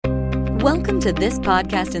Welcome to this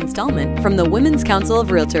podcast installment from the Women's Council of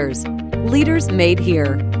Realtors. Leaders Made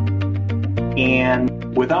Here.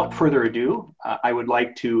 And without further ado, I would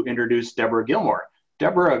like to introduce Deborah Gilmore.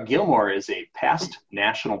 Deborah Gilmore is a past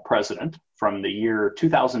national president from the year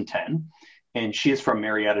 2010, and she is from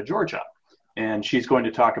Marietta, Georgia. And she's going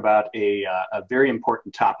to talk about a very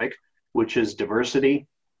important topic, which is diversity,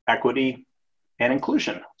 equity, and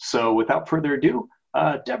inclusion. So without further ado,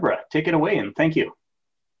 Deborah, take it away and thank you.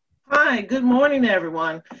 Hi, good morning,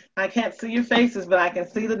 everyone. I can't see your faces, but I can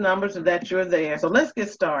see the numbers and that you're there. So let's get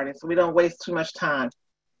started so we don't waste too much time.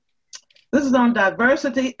 This is on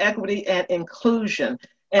diversity, equity, and inclusion.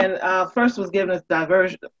 And first was given as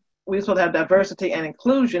diversity. We were supposed to have diversity and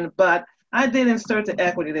inclusion, but I did insert the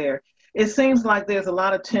equity there. It seems like there's a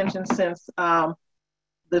lot of tension since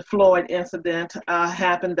the Floyd incident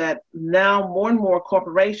happened, that now more and more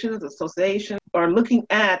corporations, associations are looking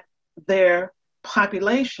at their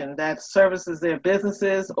population that services their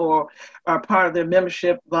businesses or are part of their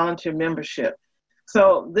membership, volunteer membership.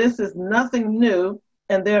 So this is nothing new.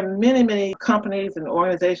 And there are many, many companies and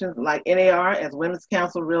organizations like NAR, as Women's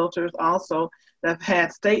Council Realtors, also that have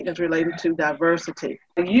had statements related to diversity.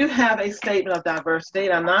 You have a statement of diversity,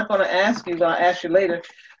 and I'm not going to ask you, but I'll ask you later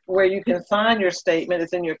where you can find your statement.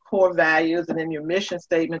 It's in your core values, and in your mission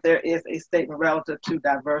statement, there is a statement relative to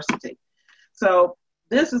diversity. So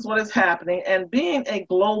this is what is happening, and being a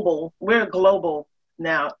global, we're global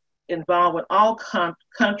now, involved with all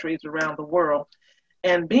countries around the world,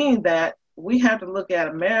 and being that, we have to look at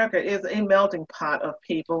America is a melting pot of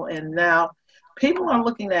people, and now people are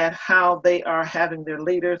looking at how they are having their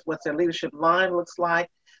leaders, what their leadership line looks like,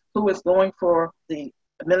 who is going for the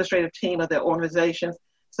administrative team of their organizations.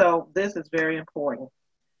 So this is very important.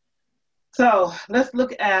 So let's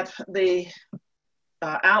look at the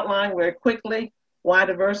outline very quickly. Why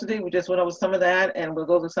diversity? We just went over some of that, and we'll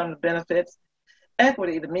go through some of the benefits.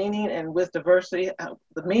 Equity, the meaning and with diversity,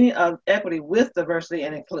 the meaning of equity with diversity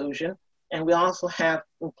and inclusion. And we also have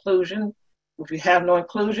inclusion. If you have no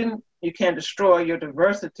inclusion, you can destroy your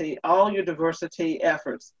diversity, all your diversity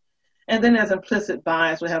efforts. And then there's implicit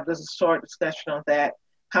bias. We have this short discussion on that,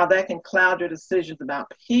 how that can cloud your decisions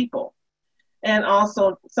about people. And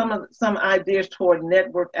also some ideas toward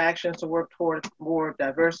network actions to work toward more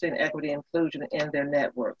diversity and equity and inclusion in their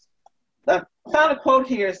networks. I found a quote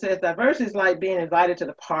here. It says, diversity is like being invited to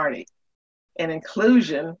the party, and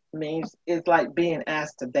inclusion means it's like being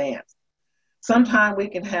asked to dance. Sometimes we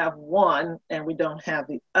can have one and we don't have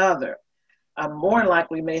the other. More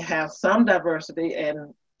likely we may have some diversity,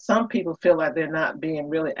 and some people feel like they're not being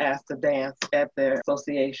really asked to dance at their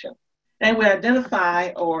association. And we identify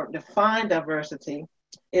or define diversity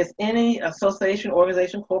as any association,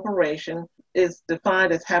 organization, corporation is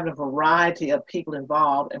defined as having a variety of people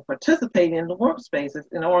involved and participating in the workspaces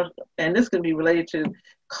and this can be related to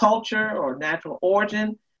culture or natural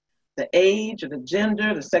origin, the age or the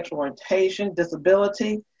gender, the sexual orientation,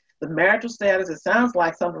 disability, the marital status. It sounds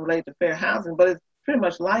like something related to fair housing, but it's pretty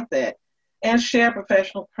much like that. And share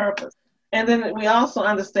professional purpose. And then we also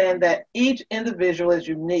understand that each individual is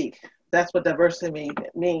unique. That's what diversity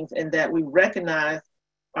means, in that we recognize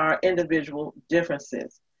our individual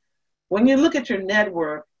differences. When you look at your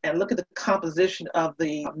network and look at the composition of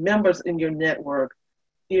the members in your network,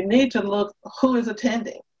 you need to look who is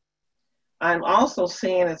attending. I'm also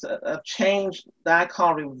seeing as a change that I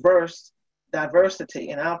call reverse diversity,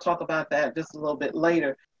 and I'll talk about that just a little bit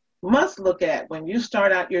later. Must look at, when you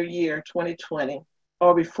start out your year 2020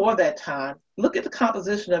 or before that time, look at the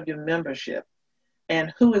composition of your membership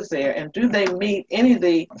and who is there, and do they meet any of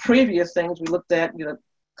the previous things we looked at,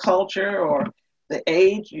 culture or the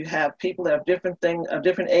age. You have people that have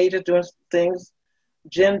different ages doing things,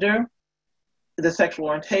 gender, the sexual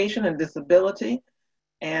orientation and disability.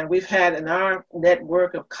 And we've had in our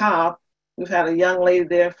network of Cobb, we've had a young lady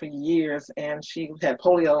there for years, and she had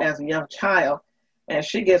polio as a young child, and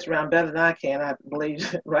she gets around better than I can, I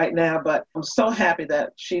believe, right now. But I'm so happy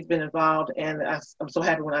that she's been involved, and I'm so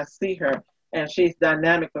happy when I see her. And she's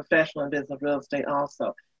dynamic professional in business real estate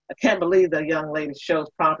also. I can't believe the young lady shows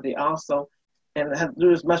property also and has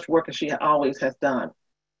do as much work as she always has done.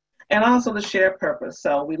 And also the shared purpose.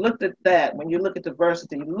 So we looked at that. When you look at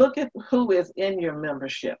diversity, look at who is in your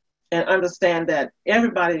membership and understand that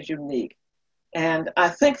everybody is unique. And I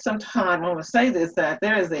think sometimes, I want to say this, that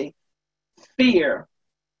there is a fear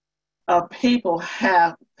of people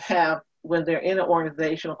have when they're in an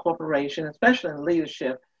organization or corporation, especially in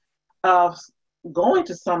leadership, of going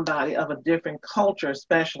to somebody of a different culture,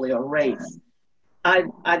 especially, or race. I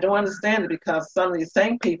don't understand it, because some of these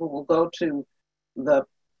same people will go to the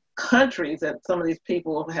countries that some of these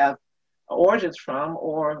people have origins from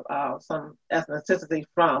or some ethnicity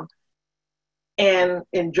from, and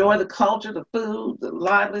enjoy the culture, the food, the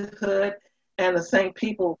livelihood, and the same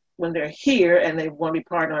people when they're here and they want to be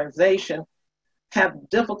part of an organization have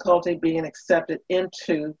difficulty being accepted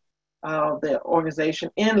into the organization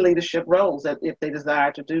in leadership roles if they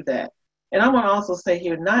desire to do that. And I want to also say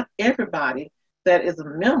here, not everybody that is a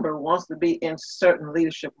member wants to be in certain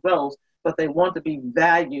leadership roles, but they want to be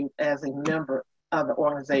valued as a member of the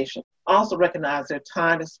organization. Also recognize their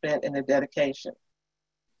time is spent and their dedication.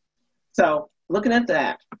 So looking at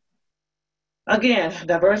that, again,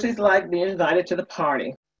 diversity is like being invited to the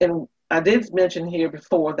party. And I did mention here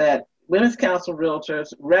before that Women's Council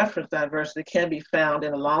Realtors reference diversity can be found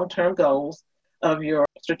in the long-term goals of your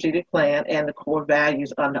strategic plan and the core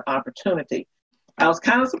values under opportunity. I was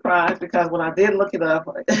kind of surprised because when I did look it up,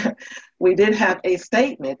 we did have a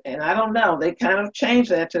statement, and I don't know, they kind of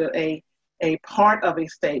changed that to a part of a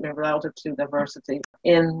statement relative to diversity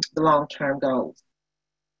in the long-term goals.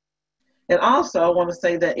 And also, I want to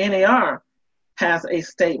say that NAR has a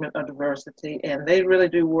statement of diversity, and they really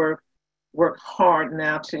do work hard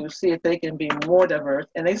now to see if they can be more diverse.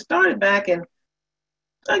 And they started back in,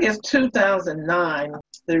 I guess, 2009.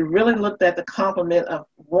 They really looked at the complement of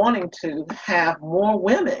wanting to have more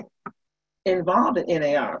women involved in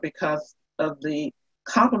NAR because of the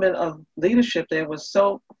complement of leadership there was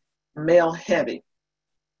so male heavy.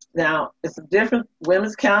 Now, it's a different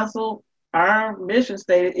Women's Council. Our mission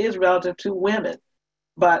stated is relative to women,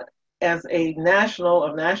 but as a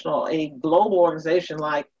global organization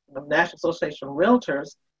like the National Association of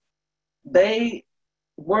Realtors, they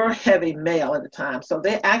were heavy male at the time. So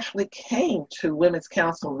they actually came to Women's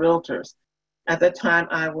Council Realtors. At that time,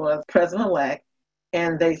 I was president-elect,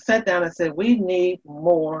 and they sat down and said, we need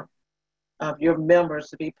more of your members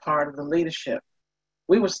to be part of the leadership.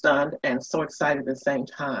 We were stunned and so excited at the same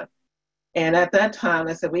time. And at that time,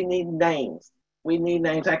 they said, we need names. We need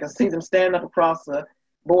names. I can see them stand up across the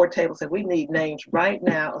board table and say, we need names right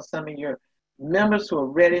now of some of your members who are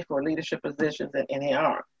ready for leadership positions at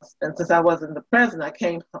NAR. And since I wasn't the president,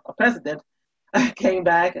 I came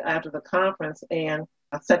back after the conference and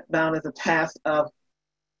I set down as a task of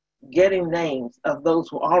getting names of those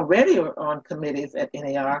who already are on committees at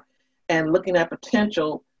NAR and looking at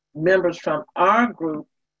potential members from our group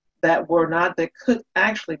that could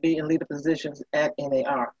actually be in leader positions at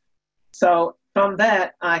NAR. So from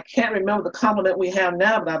that, I can't remember the complement we have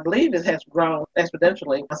now, but I believe it has grown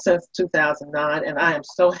exponentially since 2009, and I am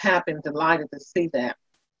so happy and delighted to see that.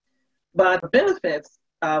 But the benefits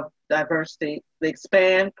of diversity, they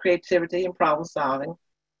expand creativity and problem solving.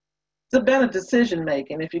 It's a better decision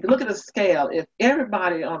making. If you look at a scale, if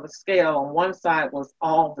everybody on the scale on one side was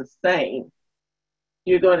all the same,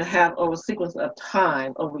 you're going to have over a sequence of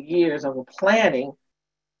time, over years, over planning,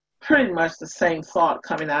 pretty much the same thought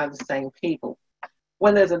coming out of the same people.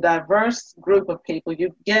 When there's a diverse group of people,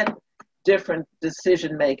 you get different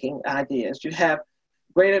decision-making ideas. You have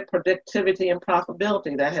greater productivity and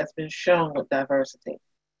profitability that has been shown with diversity.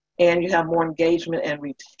 And you have more engagement and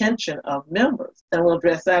retention of members. And we'll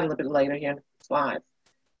address that a little bit later here in the slides.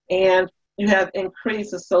 And you have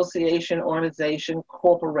increased association, organization,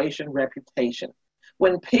 corporation reputation.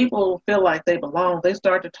 When people feel like they belong, they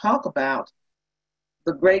start to talk about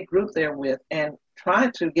the great group they're with and try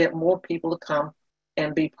to get more people to come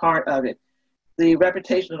and be part of it. The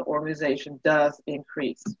reputation of the organization does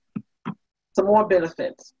increase. Some more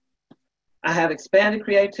benefits. I have expanded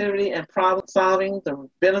creativity and problem solving. The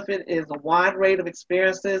benefit is a wide range of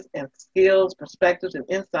experiences and skills, perspectives, and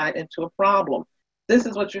insight into a problem. This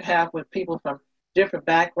is what you have with people from different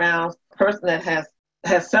backgrounds. A person that has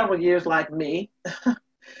several years like me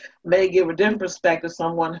may give a different perspective to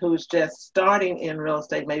someone who's just starting in real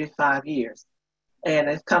estate, maybe 5 years, and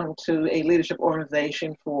is coming to a leadership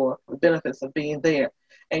organization for the benefits of being there.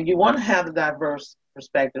 And you want to have a diverse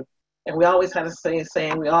perspective. And we always have a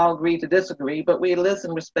saying we all agree to disagree, but we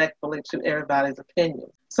listen respectfully to everybody's opinion.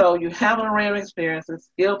 So you have an array of experiences,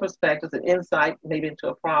 skill, perspectives, and insight maybe into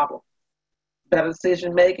a problem. Better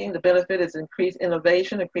decision making. The benefit is increased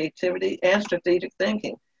innovation and creativity and strategic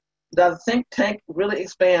thinking. The think tank really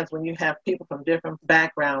expands when you have people from different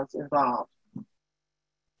backgrounds involved.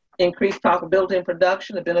 Increased profitability and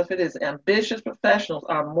production. The benefit is ambitious professionals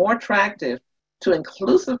are more attractive to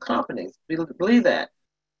inclusive companies. Believe that.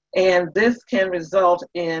 And this can result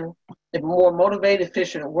in a more motivated,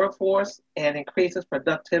 efficient workforce and increases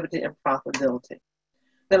productivity and profitability.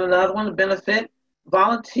 Then another one, the benefit,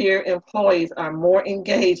 volunteer employees are more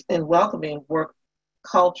engaged in welcoming work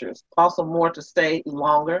cultures, also more to stay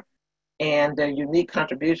longer, and their unique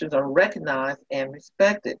contributions are recognized and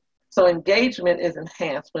respected. So engagement is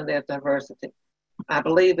enhanced when there's diversity. I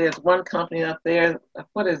believe there's one company up there,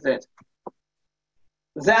 what is it?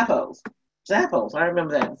 Zappos. Zappos, I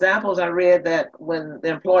remember that. Zappos, I read that when the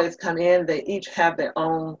employees come in, they each have their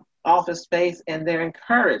own office space and they're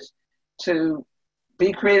encouraged to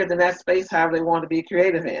be creative in that space however they want to be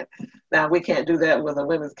creative in. Now, we can't do that with a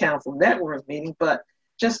Women's Council Network meeting, but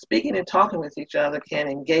just speaking and talking with each other can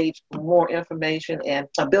engage more information and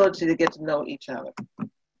ability to get to know each other.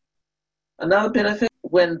 Another benefit,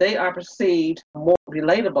 when they are perceived more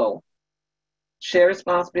relatable, share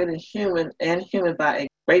responsibility human by a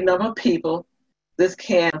great number of people, this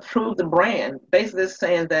can improve the brand. Basically, it's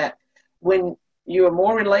saying that when you're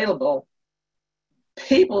more relatable,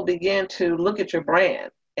 people begin to look at your brand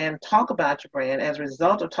and talk about your brand. As a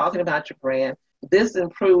result of talking about your brand, this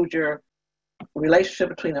improves your relationship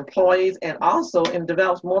between employees and also it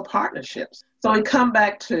develops more partnerships. So we come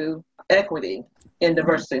back to equity in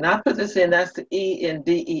diversity. And I put this in, that's the E in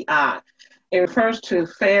DEI. It refers to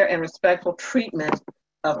fair and respectful treatment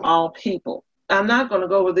of all people. I'm not going to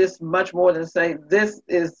go over this much more than say this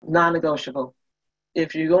is non-negotiable.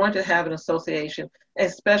 If you're going to have an association,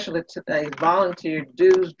 especially a volunteer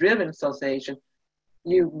dues-driven association,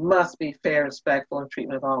 you must be fair, respectful in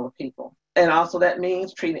treatment of all the people. And also that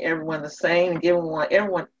means treating everyone the same and giving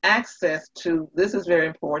everyone access to, this is very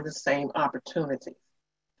important, the same opportunities.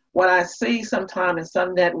 What I see sometimes in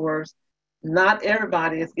some networks, not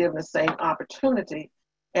everybody is given the same opportunity.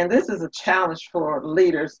 And this is a challenge for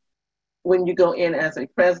leaders when you go in as a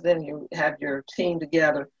president, you have your team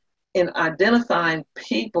together in identifying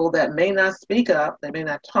people that may not speak up, they may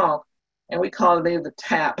not talk, and we call it maybe the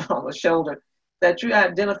tap on the shoulder, that you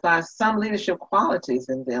identify some leadership qualities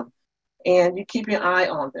in them and you keep your eye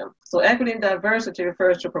on them. So equity and diversity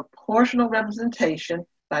refers to proportional representation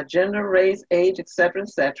by gender, race, age, et cetera,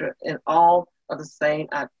 in all of the same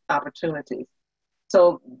opportunities.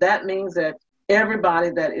 So that means that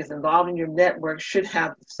everybody that is involved in your network should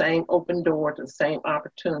have the same open door to the same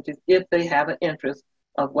opportunities if they have an interest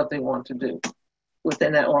of what they want to do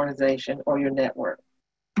within that organization or your network.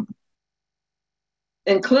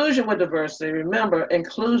 Inclusion with diversity. Remember,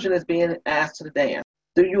 inclusion is being asked to the dance.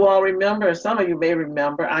 Do you all remember? Some of you may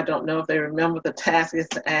remember. I don't know if they remember the task is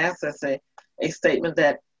to ask. That's a statement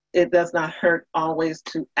that it does not hurt always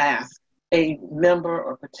to ask a member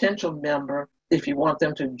or potential member if you want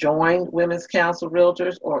them to join Women's Council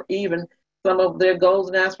Realtors or even some of their goals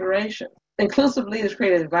and aspirations. Inclusive leaders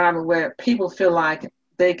create an environment where people feel like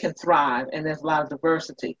they can thrive and there's a lot of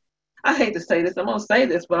diversity. I hate to say this, I'm going to say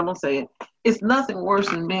this, but I'm going to say it. It's nothing worse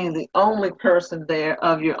than being the only person there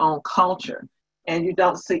of your own culture and you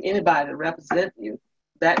don't see anybody to represent you.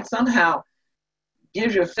 That somehow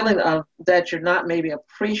gives you a feeling of that you're not maybe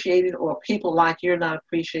appreciated or people like you're not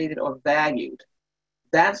appreciated or valued.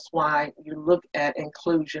 That's why you look at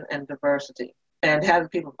inclusion and diversity and having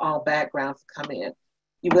people of all backgrounds come in.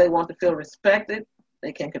 They want to feel respected.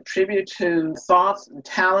 They can contribute to thoughts and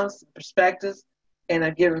talents and perspectives and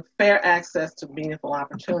are given fair access to meaningful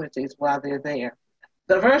opportunities while they're there.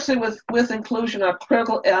 Diversity with inclusion are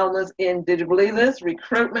critical elements in, did you believe this?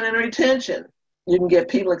 Recruitment and retention. You can get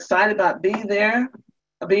people excited about being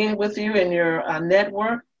with you in your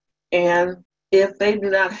network. And if they do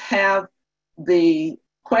not have the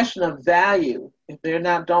question of value, if they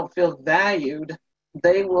don't feel valued,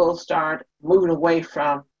 they will start moving away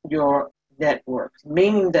from your network,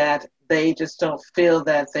 meaning that they just don't feel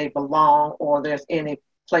that they belong or there's any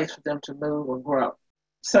place for them to move or grow.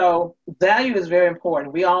 So value is very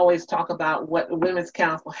important. We always talk about what the Women's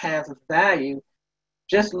Council has as value.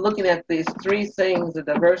 Just looking at these three things, the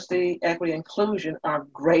diversity, equity, inclusion are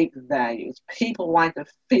great values. People like to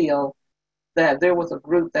feel that there was a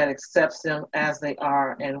group that accepts them as they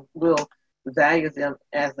are and will value them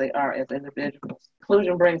as they are as individuals.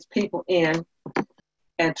 Inclusion brings people in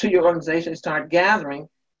and to your organization start gathering,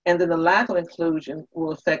 and then the lack of inclusion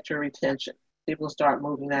will affect your retention. People start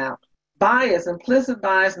moving out. Bias, implicit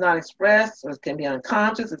bias not expressed, or it can be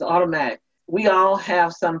unconscious, it's automatic. We all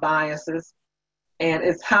have some biases, and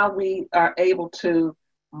it's how we are able to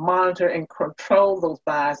monitor and control those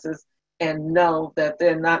biases and know that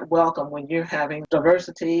they're not welcome when you're having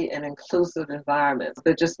diversity and inclusive environments.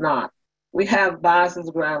 They're just not. We have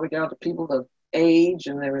biases around regard to people's age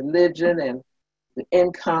and their religion and the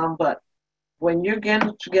income, but when you're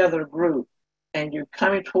getting together a group and you're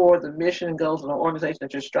coming toward the mission and goals of the organization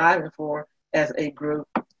that you're striving for as a group,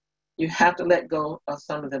 you have to let go of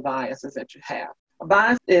some of the biases that you have. A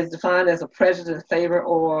bias is defined as a prejudice in favor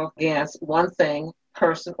or against one thing,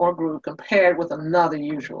 person, or group compared with another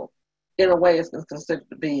usual. In a way, it's considered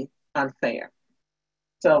to be unfair.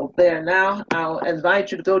 So there now, I'll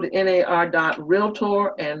invite you to go to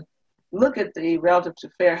nar.realtor and look at the Relative to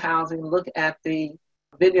Fair Housing, look at the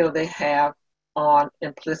video they have on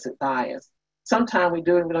implicit bias. Sometimes we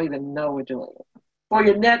do it, we don't even know we're doing it. For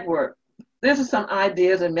your network, these are some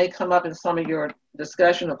ideas that may come up in some of your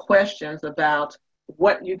discussion or questions about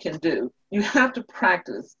what you can do. You have to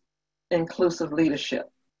practice inclusive leadership,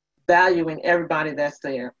 valuing everybody that's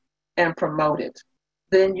there, and promote it.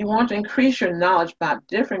 Then you want to increase your knowledge about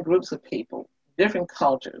different groups of people, different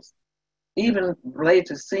cultures, even related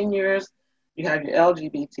to seniors. You have your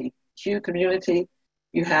LGBTQ community.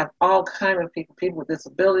 You have all kinds of people with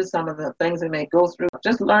disabilities, some of the things they may go through.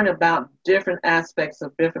 Just learn about different aspects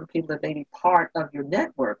of different people that may be part of your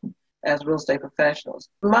network as real estate professionals.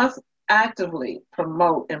 You must actively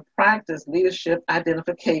promote and practice leadership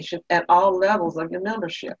identification at all levels of your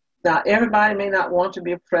membership. Now, everybody may not want to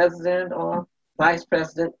be a president or vice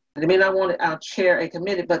president. They may not want to chair a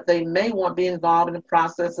committee, but they may want to be involved in the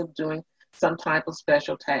process of doing some type of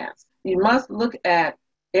special task. You must look at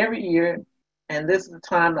every year, and this is the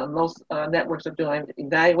time that most networks are doing,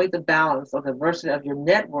 evaluate the balance of the diversity of your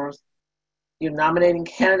networks, your nominating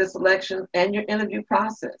candidate selection, and your interview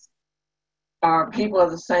process. Are people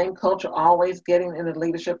of the same culture always getting into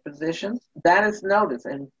leadership positions? That is noticed,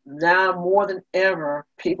 and now more than ever,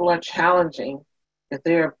 people are challenging, if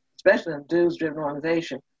they're especially in a dues-driven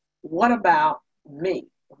organization, what about me?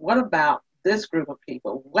 What about this group of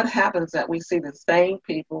people? What happens that we see the same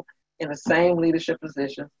people in the same leadership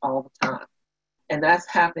positions all the time? And that's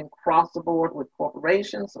happening across the board with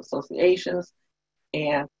corporations, associations,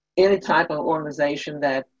 and any type of organization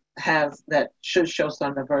that should show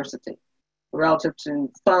some diversity relative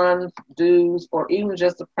to funds, dues, or even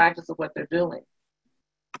just the practice of what they're doing.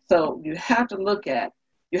 So you have to look at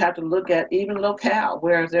even locale,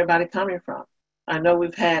 where is everybody coming from? I know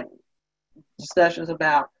we've had discussions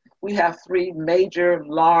about, we have 3 major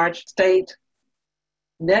large state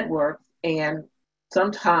networks, and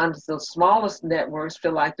sometimes the smallest networks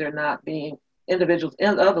feel like they're not being, individuals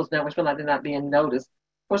in those networks feel like they're not being noticed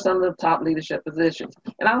for some of the top leadership positions.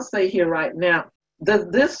 And I'll say here right now,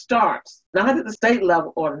 this starts not at the state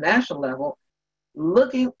level or the national level,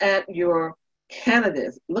 looking at your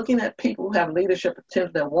candidates, looking at people who have leadership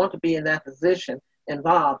potential that want to be in that position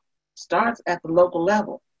involved, starts at the local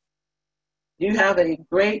level. You have a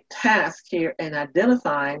great task here in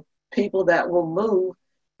identifying people that will move,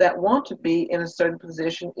 that want to be in a certain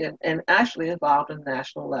position and actually involved in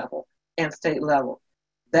national level and state level.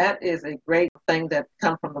 That is a great thing that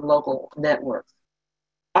comes from the local networks.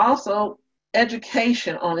 Also,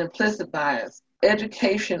 education on implicit bias.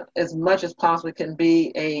 Education, as much as possible, can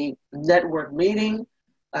be a network meeting,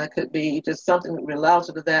 could be just something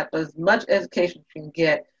related to that, but as much education you can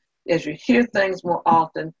get, as you hear things more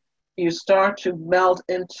often, you start to melt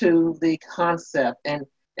into the concept and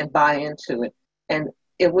buy into it. And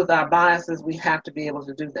with our biases, we have to be able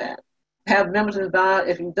to do that. Have members involved.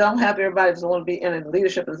 If you don't have everybody that want to be in a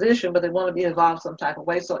leadership position, but they want to be involved some type of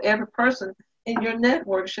way. So every person in your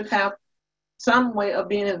network should have some way of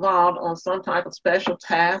being involved on some type of special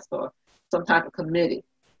task or some type of committee.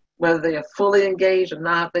 Whether they are fully engaged or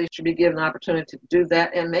not, they should be given an opportunity to do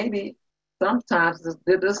that. And maybe sometimes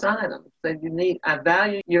they assign them. Say, I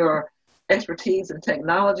value your expertise in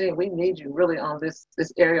technology, and we need you really on this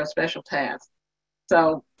area of special tasks.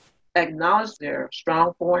 So acknowledge their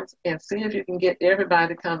strong points and see if you can get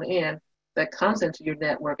everybody to come in that comes into your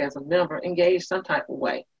network as a member, engage some type of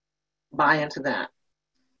way, buy into that.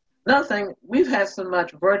 Another thing, we've had so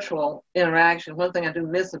much virtual interaction. One thing I do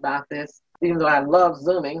miss about this, even though I love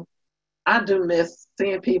Zooming, I do miss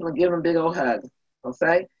seeing people and giving them big old hugs,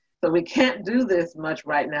 okay? So we can't do this much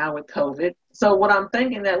right now with COVID. So what I'm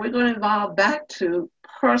thinking that we're going to evolve back to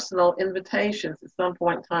personal invitations at some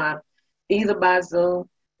point in time, either by Zoom,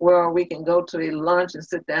 where we can go to a lunch and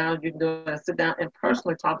sit down. You can sit down and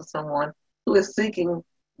personally talk to someone who is seeking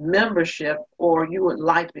membership, or you would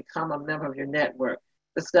like to become a member of your network,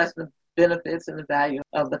 discuss the benefits and the value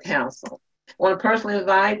of the council. I want to personally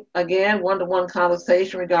invite, again, one-to-one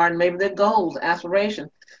conversation regarding maybe their goals, aspirations.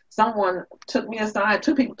 Someone took me aside,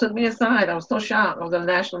 2 people took me aside. I was so shocked. I was at a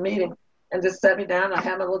national meeting and just sat me down. I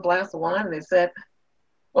had my little glass of wine, and they said,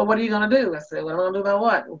 well, what are you going to do? I said, well, I'm going to do about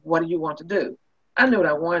what? What do you want to do? I knew what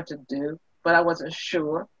I wanted to do, but I wasn't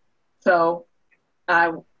sure. So I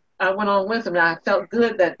went on with them, and I felt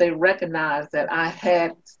good that they recognized that I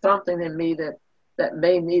had something in me that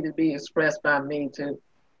may need to be expressed by me to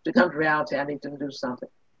come to reality. I need to do something,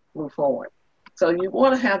 move forward. So you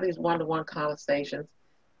want to have these one-to-one conversations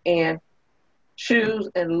and choose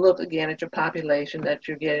and look again at your population, that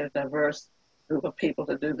you're getting a diverse group of people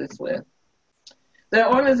to do this with. There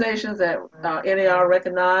are organizations that NAR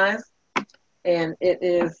recognized, and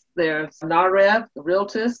there's NAREB, the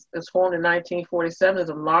Realtors, is formed in 1947, is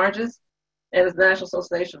the largest, and it's National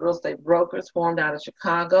Association of Real Estate Brokers, formed out of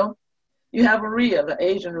Chicago. You have AREA, the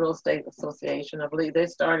Asian Real Estate Association. I believe they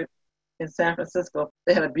started in San Francisco.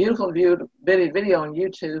 They had a beautiful video on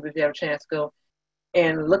YouTube if you have a chance to go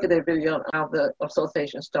and look at their video on how the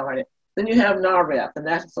association started. Then you have NAREP, the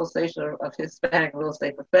National Association of Hispanic Real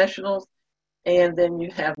Estate Professionals. And then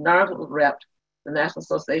you have NAREP, the National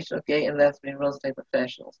Association of Gay and Lesbian Real Estate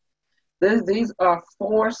Professionals. These are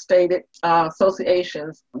 4 stated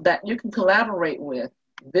associations that you can collaborate with.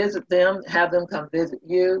 Visit them, have them come visit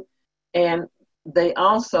you. And they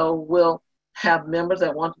also will have members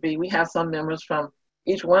that want to be, we have some members from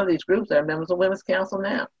each one of these groups that are members of Women's Council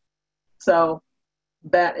now. So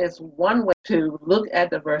that is one way to look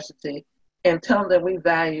at diversity and tell them that we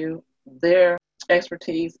value their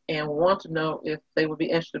expertise and want to know if they would be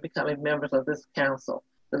interested in becoming members of this council,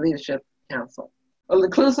 the Leadership Council. An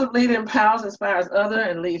inclusive leader empowers, inspires others,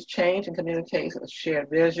 and leads change and communicates a shared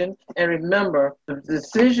vision. And remember, the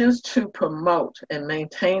decisions to promote and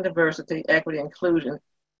maintain diversity, equity, inclusion,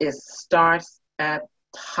 it starts at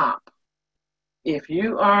top. If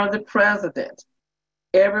you are the president,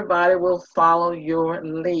 everybody will follow your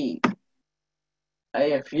lead.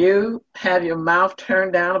 If you have your mouth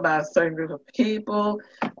turned down about a certain group of people,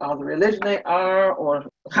 or the religion they are, or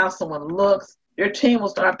how someone looks, your team will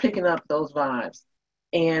start picking up those vibes.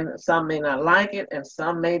 And some may not like it, and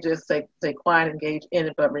some may just say quiet, engage in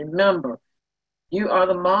it. But remember, you are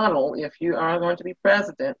the model if you are going to be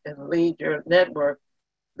president and lead your network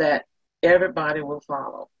that everybody will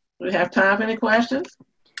follow. Do we have time for any questions?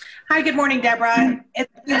 Hi, good morning, Deborah.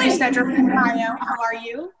 It's Lisa Snedger from Ohio. How are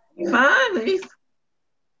you? Fine, Lisa.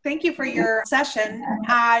 Thank you for your session.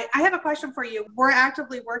 I have a question for you. We're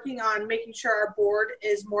actively working on making sure our board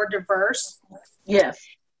is more diverse. Yes.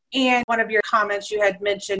 And one of your comments you had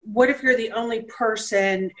mentioned, what if you're the only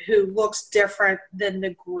person who looks different than the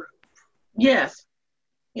group? Yes.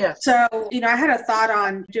 Yes. So, I had a thought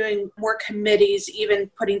on doing more committees, even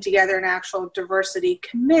putting together an actual diversity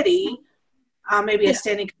committee, maybe a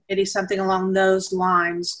standing committee, something along those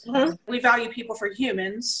lines. Mm-hmm. We value people for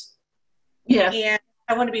humans. Yes. And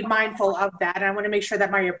I want to be mindful of that. And I want to make sure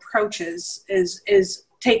that my approach is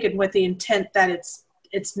taken with the intent that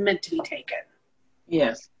it's meant to be taken.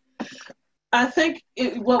 Yes. I think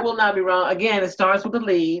what will not be wrong, again, it starts with the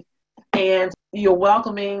lead, and you're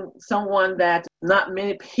welcoming someone that not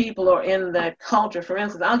many people are in that culture. For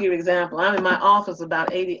instance, I'll give you an example. I'm in my office,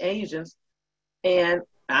 about 80 Asians, and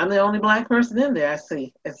I'm the only Black person in there I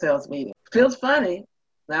see at sales meetings. Feels funny.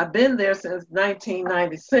 I've been there since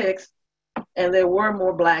 1996, and there were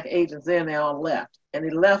more Black agents there, and they all left. And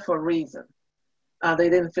they left for a reason. They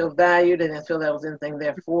didn't feel valued. They didn't feel there was anything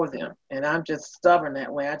there for them. And I'm just stubborn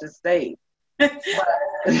that way. I just stayed. I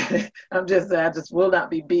just will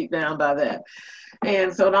not be beat down by that.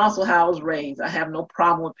 And so, and also how I was raised. I have no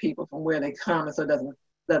problem with people from where they come, and so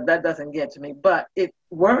that doesn't get to me. But it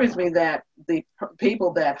worries me that the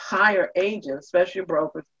people that hire agents, especially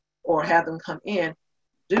brokers, or have them come in,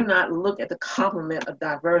 do not look at the complement of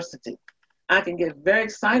diversity. I can get very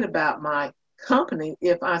excited about my company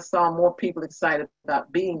if I saw more people excited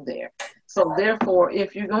about being there. So therefore,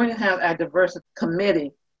 if you're going to have a diversity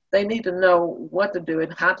committee, they need to know what to do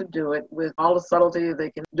and how to do it with all the subtlety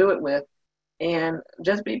they can do it with, and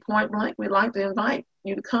just be point blank. We'd like to invite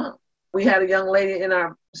you to come. We had a young lady in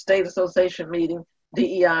our state association meeting,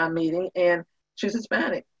 DEI meeting, and she's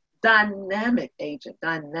Hispanic, dynamic agent,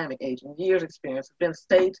 years experience, been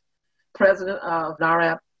state president of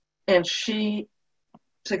NAREP, and she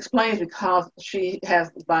explains because she's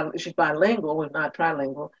bilingual, we're not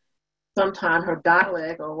trilingual. Sometimes her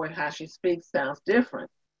dialect or how she speaks sounds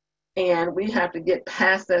different. And we have to get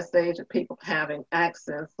past that stage of people having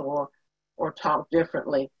accents or talk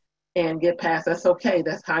differently and get past, that's okay.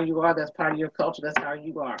 That's how you are. That's part of your culture. That's how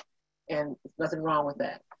you are. And there's nothing wrong with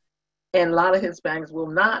that. And a lot of Hispanics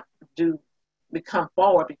will not become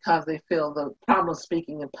forward because they feel the problem of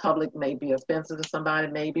speaking in public may be offensive to somebody,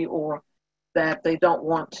 maybe, or that they don't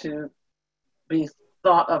want to be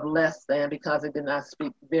thought of less than because they did not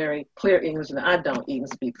speak very clear English. And I don't even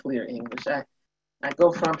speak clear English. I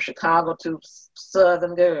go from Chicago to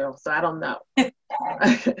Southern girl, so I don't know.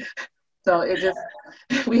 So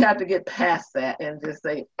we have to get past that and just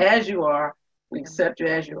say, as you are, we accept you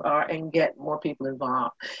as you are, and get more people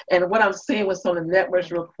involved. And what I'm seeing with some of the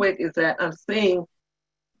networks real quick is that I'm seeing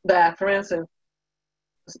that, for instance,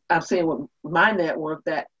 I'm seeing with my network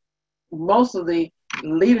that most of the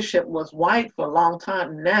leadership was white for a long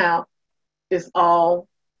time. Now it's all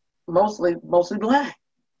mostly Black.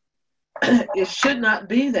 It should not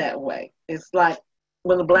be that way. It's like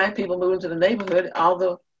when the Black people moved into the neighborhood, all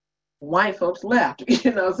the white folks left,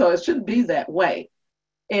 so it shouldn't be that way.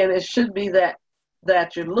 And it should be that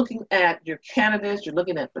you're looking at your candidates, you're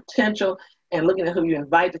looking at potential, and looking at who you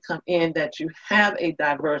invite to come in, that you have a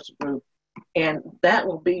diverse group. And that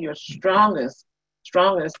will be your strongest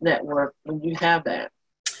network when you have that.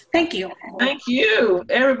 Thank you. Thank you.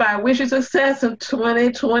 Everybody, wish you success in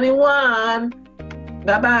 2021.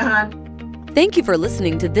 Bye-bye, hon. Thank you for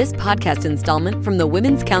listening to this podcast installment from the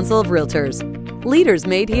Women's Council of Realtors. Leaders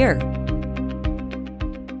Made Here.